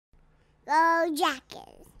Go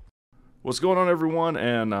Jackets. What's going on, everyone,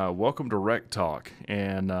 and welcome to WreckTalk.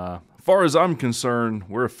 And as far as I'm concerned,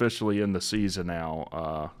 we're officially in the season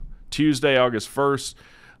now. Tuesday, August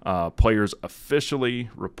 1st, players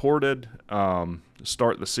officially reported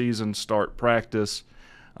start the season, start practice.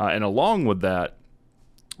 And along with that,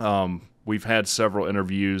 we've had several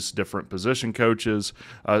interviews, different position coaches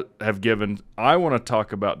have given. I want to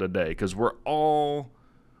talk about today because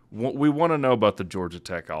we want to know about the Georgia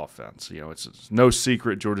Tech offense. You know, it's no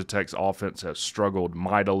secret Georgia Tech's offense has struggled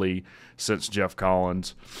mightily since Jeff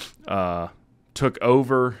Collins took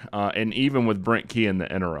over, and even with Brent Key in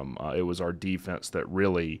the interim, it was our defense that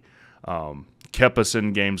really kept us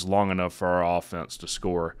in games long enough for our offense to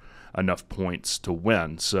score enough points to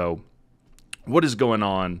win. So what is going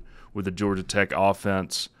on with the Georgia Tech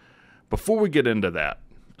offense? Before we get into that,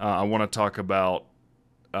 I want to talk about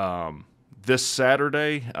this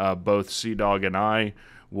Saturday. Both Sea-Dog and I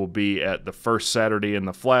will be at the first Saturday in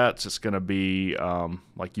the Flats. It's going to be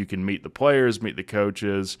like you can meet the players, meet the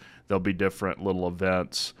coaches. There'll be different little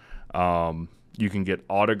events. You can get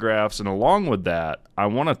autographs. And along with that, I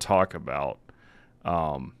want to talk about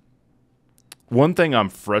one thing I'm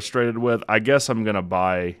frustrated with. I guess I'm going to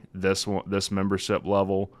buy this membership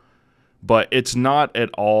level, but it's not at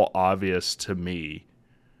all obvious to me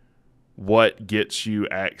what gets you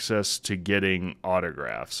access to getting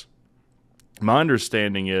autographs. My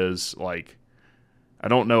understanding is, like, I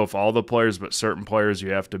don't know if all the players, but certain players,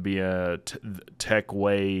 you have to be a Tech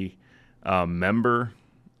Way member,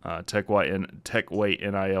 Tech Way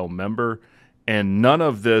NIL member, and none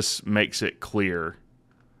of this makes it clear,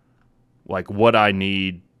 like, what I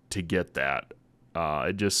need to get that.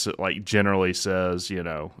 It just, like, generally says, you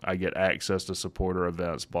know, I get access to supporter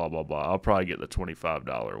events, blah, blah, blah. I'll probably get the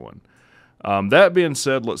 $25 one. That being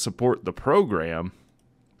said, let's support the program.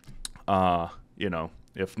 You know,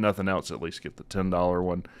 if nothing else, at least get the $10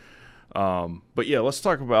 one. But yeah, let's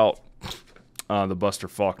talk about the Buster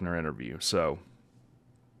Faulkner interview. So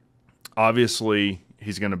obviously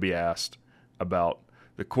he's going to be asked about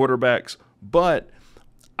the quarterbacks, but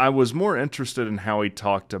I was more interested in how he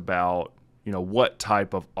talked about, you know, what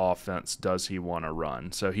type of offense does he want to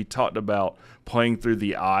run. So he talked about playing through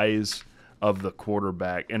the eyes of the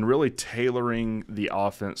quarterback and really tailoring the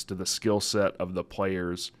offense to the skill set of the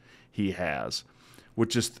players he has,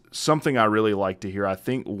 which is something I really like to hear. I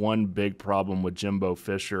think one big problem with Jimbo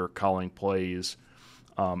Fisher calling plays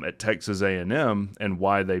at Texas A&M and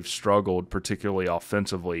why they've struggled, particularly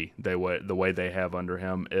offensively, the way they have under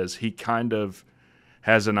him, is he kind of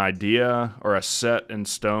has an idea or a set in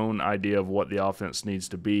stone idea of what the offense needs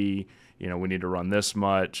to be. You know, we need to run this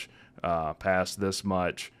much, pass this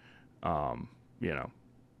much. You know,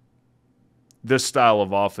 this style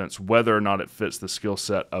of offense, whether or not it fits the skill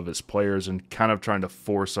set of his players, and kind of trying to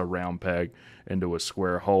force a round peg into a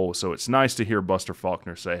square hole. So it's nice to hear Buster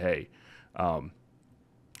Faulkner say, "Hey,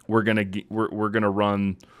 we're gonna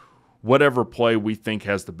run whatever play we think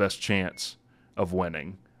has the best chance of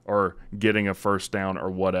winning or getting a first down or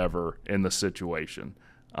whatever in the situation."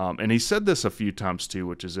 And he said this a few times too,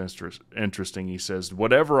 which is interesting. He says,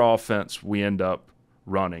 "Whatever offense we end up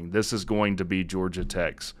running, this is going to be Georgia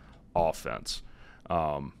Tech's offense."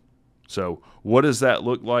 So what does that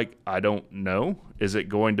look like? I don't know. Is it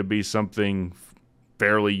going to be something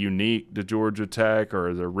fairly unique to Georgia Tech, or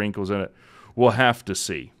are there wrinkles in it? We'll have to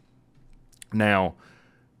see. Now,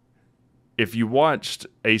 if you watched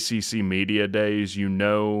ACC Media Days, you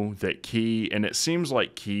know that Key, and it seems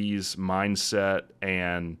like Key's mindset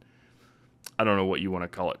and, I don't know what you want to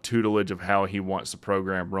call it, tutelage of how he wants the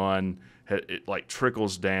program run, it like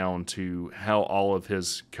trickles down to how all of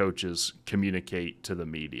his coaches communicate to the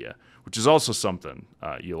media, which is also something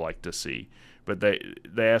you like to see. But they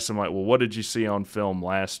asked him, like, well, what did you see on film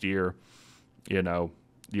last year? You know,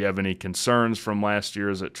 do you have any concerns from last year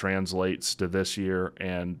as it translates to this year?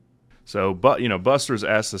 And so, but, you know, Buster's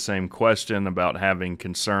asked the same question about having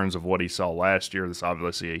concerns of what he saw last year. This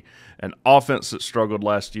obviously an offense that struggled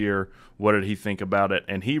last year. What did he think about it?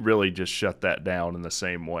 And he really just shut that down in the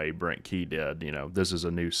same way Brent Key did. You know, this is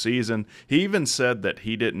a new season. He even said that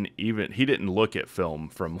he didn't look at film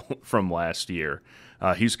from last year.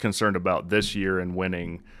 He's concerned about this year and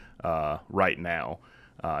winning right now,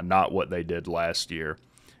 not what they did last year,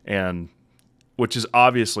 and which is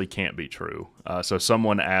obviously can't be true. So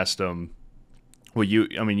someone asked him, well, you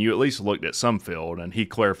at least looked at some field, and he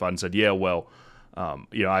clarified and said, yeah, well,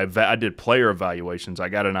 you know, I did player evaluations. I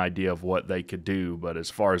got an idea of what they could do, but as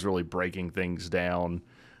far as really breaking things down,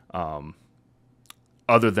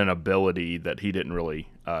 other than ability, that he didn't really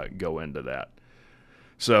go into that.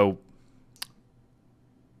 So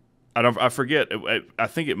I forget. I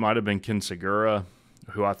think it might have been Ken Segura,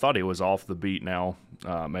 who I thought he was off the beat now.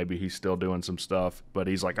 Maybe he's still doing some stuff, but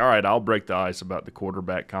he's like, all right, I'll break the ice about the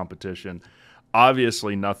quarterback competition.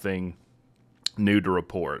 Obviously, nothing new to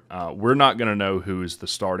report. We're not going to know who's the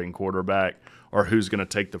starting quarterback or who's going to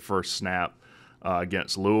take the first snap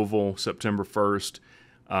against Louisville September 1st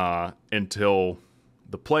until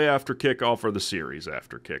the play after kickoff or the series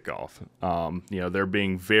after kickoff. They're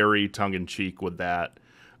being very tongue-in-cheek with that.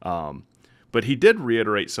 But he did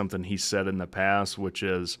reiterate something he said in the past, which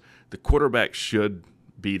is the quarterback should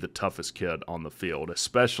be the toughest kid on the field,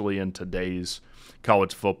 especially in today's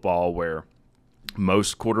college football where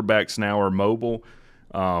most quarterbacks now are mobile.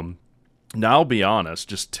 Now, I'll be honest,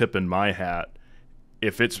 just tipping my hat,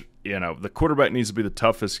 if it's, the quarterback needs to be the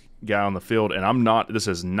toughest guy on the field, and this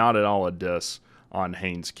is not at all a diss on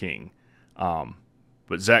Haynes King.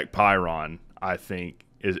 But Zach Pyron, I think,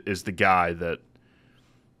 is the guy that,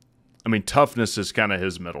 toughness is kind of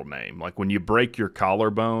his middle name. Like when you break your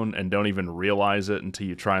collarbone and don't even realize it until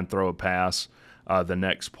you try and throw a pass the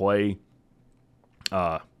next play,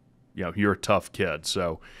 you're a tough kid.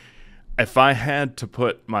 So if I had to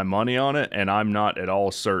put my money on it, and I'm not at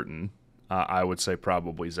all certain, I would say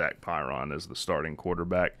probably Zach Pyron is the starting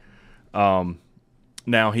quarterback.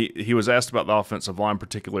 Now, he was asked about the offensive line,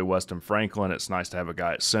 particularly Weston Franklin. It's nice to have a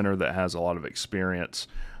guy at center that has a lot of experience.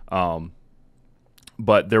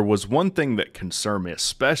 But there was one thing that concerned me,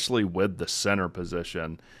 especially with the center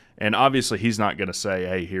position. And obviously he's not going to say,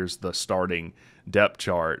 hey, here's the starting depth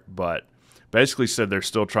chart. But basically said they're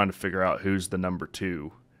still trying to figure out who's the number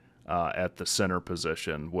 2 at the center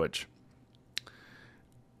position, which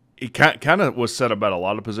it kind of was said about a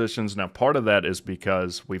lot of positions. Now, part of that is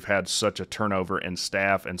because we've had such a turnover in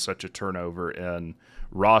staff and such a turnover in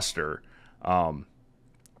roster.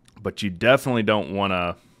 But you definitely don't want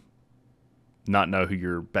to not know who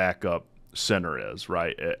your backup center is,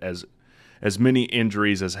 right? As many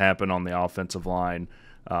injuries as happen on the offensive line,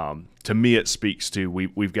 to me it speaks to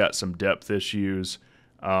we've got some depth issues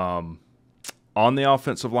on the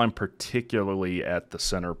offensive line, particularly at the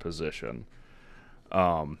center position.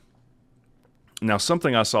 Now,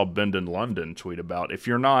 something I saw Bendon London tweet about, if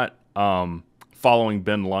you're not following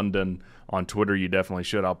Ben London on Twitter, you definitely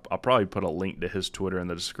should. I'll probably put a link to his Twitter in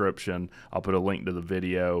the description. I'll put a link to the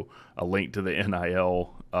video, a link to the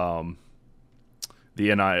NIL,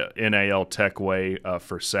 NIL Tech Way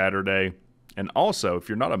for Saturday. And also, if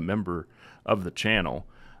you're not a member of the channel,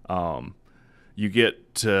 you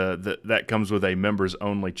get to that comes with a members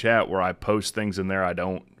only chat where I post things in there I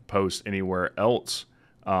don't post anywhere else.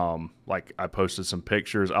 Like I posted some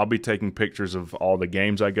pictures. I'll be taking pictures of all the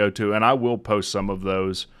games I go to, and I will post some of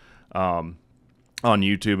those on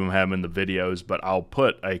YouTube and have them in the videos, but I'll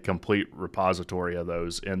put a complete repository of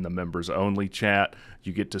those in the members only chat.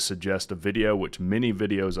 You get to suggest a video, which many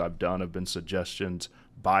videos I've done have been suggestions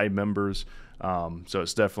by members. So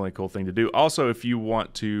it's definitely a cool thing to do. Also, if you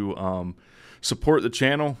want to support the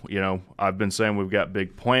channel, I've been saying we've got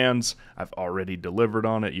big plans. I've already delivered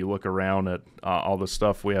on it. You look around at all the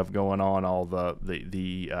stuff we have going on, all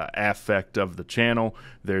the affect of the channel.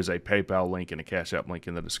 There's a PayPal link and a CashApp link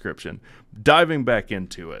in the description. Diving back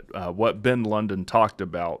into it, what Ben London talked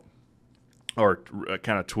about or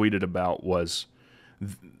kind of tweeted about was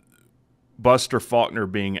Buster Faulkner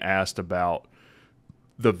being asked about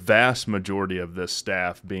the vast majority of this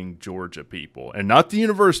staff being Georgia people, and not the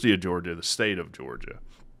University of Georgia, the state of Georgia.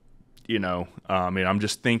 I'm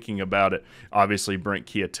just thinking about it. Obviously, Brent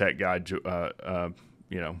Key, a Tech guy, Georgia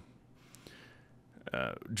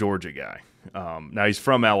guy. Now he's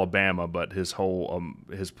from Alabama, but his whole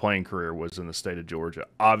his playing career was in the state of Georgia.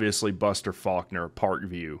 Obviously, Buster Faulkner,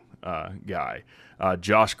 Parkview guy.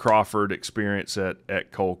 Josh Crawford, experience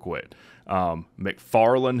at Colquitt.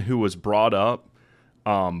 McFarland, who was brought up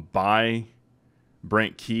by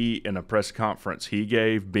Brent Key in a press conference he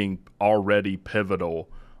gave, being already pivotal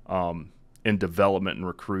in development and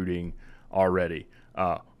recruiting already.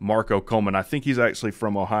 Marco Coleman, I think he's actually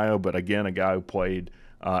from Ohio, but again, a guy who played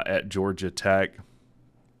at Georgia Tech.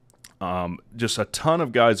 Just a ton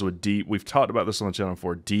of guys with deep, we've talked about this on the channel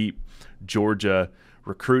before, deep Georgia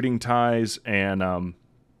recruiting ties. And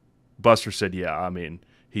Buster said,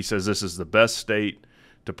 he says this is the best state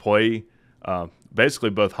to play basically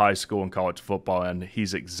both high school and college football, and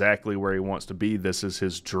he's exactly where he wants to be. This is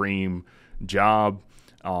his dream job.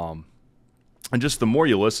 And just the more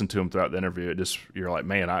you listen to him throughout the interview, you're like,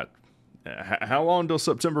 man, how long till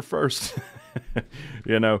September 1st?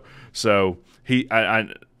 So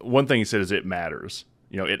one thing he said is it matters.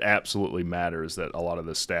 It absolutely matters that a lot of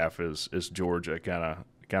the staff is Georgia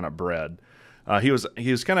kind of bred. He was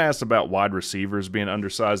kind of asked about wide receivers being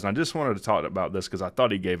undersized, and I just wanted to talk about this because I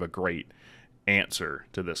thought he gave a great answer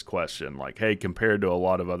to this question. Like, hey, compared to a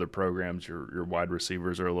lot of other programs, your wide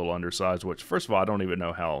receivers are a little undersized, which, first of all, I don't even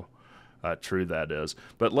know how true that is.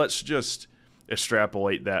 But let's just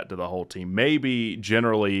extrapolate that to the whole team. Maybe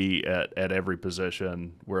generally at every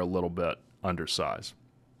position, we're a little bit undersized.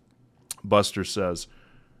 Buster says,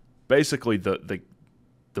 basically the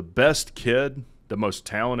best kid, the most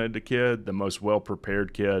talented kid, the most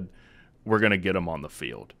well-prepared kid, we're going to get him on the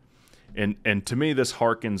field. And to me, this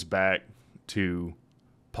harkens back to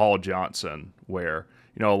Paul Johnson, where,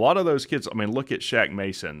 a lot of those kids, look at Shaq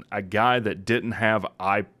Mason, a guy that didn't have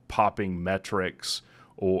eye-popping metrics,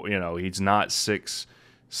 or, he's not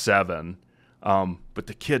 6'7", but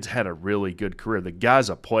the kid's had a really good career. The guy's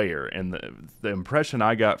a player, and the impression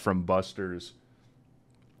I got from Buster's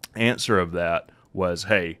answer of that was,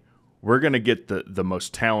 hey, we're going to get the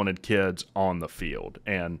most talented kids on the field.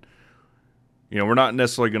 And, we're not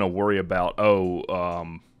necessarily going to worry about,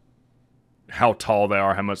 how tall they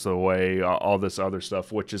are, how much they weigh, all this other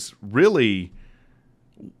stuff, which is really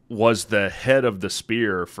was the head of the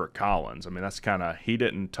spear for Collins. That's he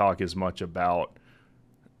didn't talk as much about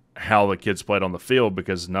how the kids played on the field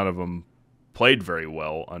because none of them played very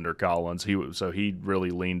well under Collins. So he really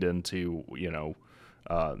leaned into,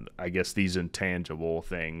 I guess these intangible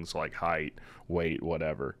things like height, weight,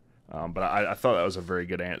 whatever. But I thought that was a very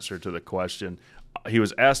good answer to the question. He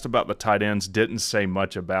was asked about the tight ends, didn't say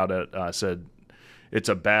much about it. Said it's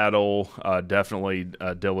a battle. Definitely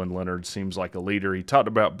Dylan Leonard seems like a leader. He talked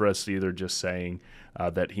about Brett Seether, just saying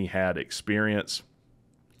that he had experience.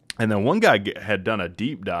 And then one guy had done a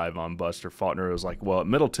deep dive on Buster Faulkner. It was like, well, at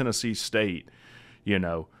Middle Tennessee State,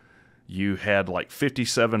 you had like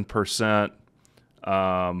 57%,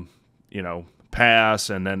 pass,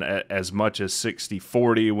 and then as much as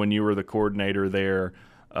 60-40 when you were the coordinator there.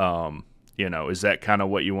 Is that kind of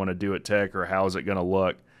what you want to do at Tech, or how is it going to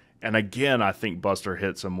look? And again, I think Buster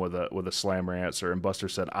hits him with a slammer answer. And Buster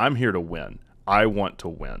said, I'm here to win. I want to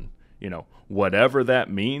win. Whatever that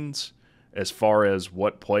means as far as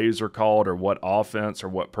what plays are called or what offense or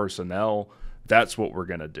what personnel, that's what we're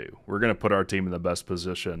going to do. We're going to put our team in the best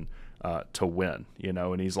position to win.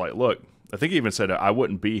 And he's like, look, I think he even said, I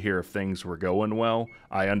wouldn't be here if things were going well.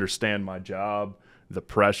 I understand my job, the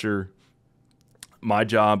pressure. My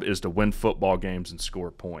job is to win football games and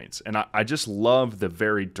score points. And I just love the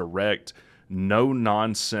very direct,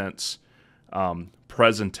 no-nonsense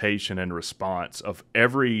presentation and response of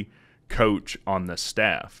every coach on the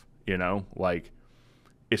staff.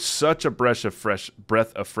 It's such a breath of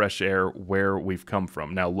fresh air where we've come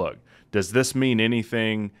from. Now, look, does this mean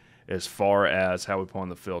anything as far as how we play on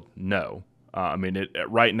the field? No.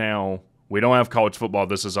 Right now, we don't have college football.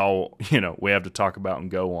 This is all, we have to talk about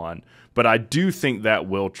and go on. But I do think that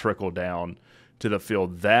will trickle down to the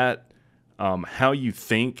field. That how you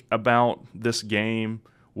think about this game,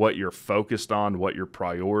 what you're focused on, what your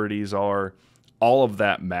priorities are, all of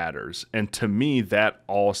that matters. And to me, that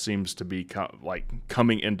all seems to be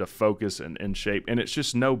coming into focus and in shape. And it's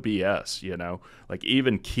just no BS, Like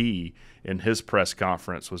even Key in his press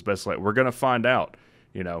conference was basically like, we're going to find out,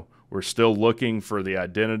 We're still looking for the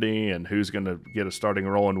identity and who's going to get a starting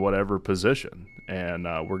role in whatever position. And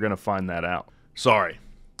we're going to find that out. Sorry,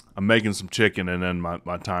 I'm making some chicken and then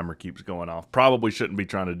my timer keeps going off. Probably shouldn't be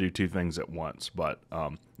trying to do two things at once. But,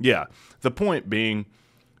 yeah, the point being,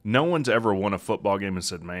 no one's ever won a football game and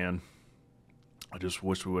said, man, I just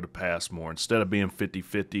wish we would have passed more. Instead of being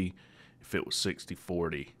 50-50, if it was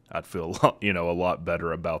 60-40, I'd feel a lot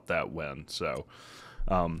better about that win. So,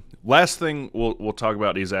 last thing we'll talk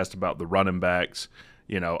about, he's asked about the running backs.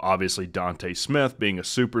 Obviously Dante Smith being a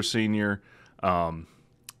super senior. The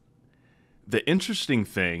interesting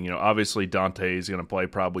thing, obviously Dante is going to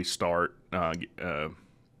probably start,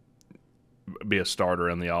 be a starter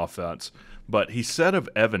in the offense. But he said of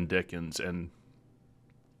Evan Dickens, and,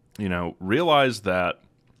 realize that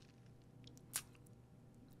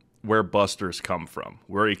where Buster's come from,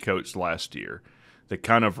 where he coached last year, the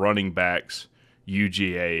kind of running backs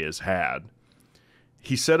UGA has had.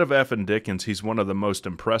 He said of Evan Dickens, he's one of the most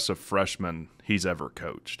impressive freshmen he's ever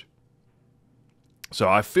coached. So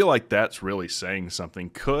I feel like that's really saying something.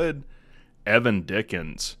 Could Evan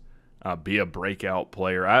Dickens be a breakout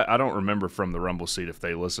player? I don't remember from the Rumble Seat if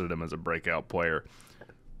they listed him as a breakout player.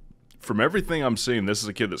 From everything I'm seeing, this is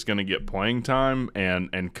a kid that's going to get playing time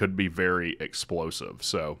and could be very explosive.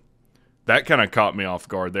 So that kind of caught me off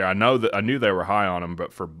guard there. I knew they were high on him,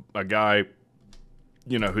 but for a guy,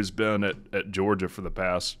 who's been at Georgia for the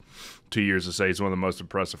past 2 years, to say he's one of the most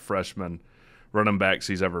impressive freshman running backs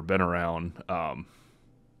he's ever been around,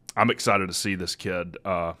 I'm excited to see this kid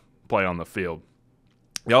play on the field.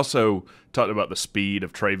 He also talked about the speed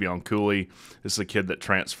of Travion Cooley. This is a kid that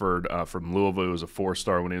transferred from Louisville. He was a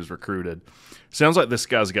 4-star when he was recruited. Sounds like this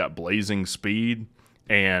guy's got blazing speed,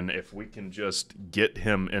 and if we can just get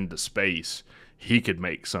him into space, he could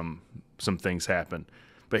make some things happen.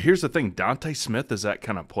 But here's the thing, Dante Smith is that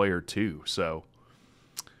kind of player too. So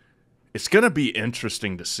it's going to be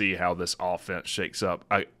interesting to see how this offense shakes up.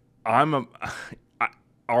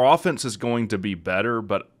 Our offense is going to be better,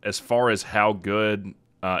 but as far as how good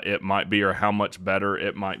it might be or how much better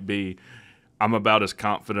it might be, I'm about as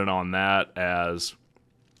confident on that as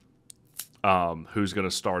who's going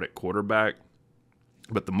to start at quarterback.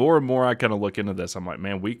 But the more and more I kind of look into this, I'm like,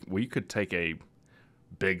 man, we could take a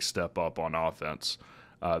big step up on offense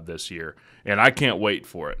this year, and I can't wait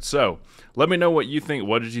for it. So let me know what you think.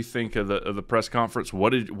 What did you think of the press conference?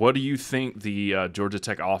 What do you think the Georgia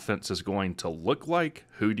Tech offense is going to look like?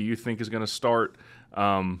 Who do you think is going to start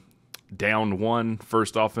down one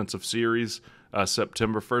first offensive series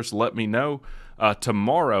September 1st? Let me know.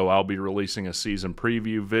 Tomorrow I'll be releasing a season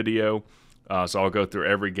preview video, so I'll go through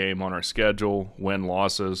every game on our schedule, win,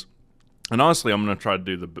 losses. And honestly, I'm going to try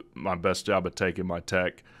to do my best job of taking my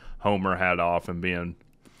Tech homer hat off and being,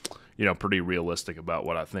 pretty realistic about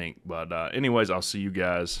what I think. But anyways, I'll see you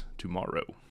guys tomorrow.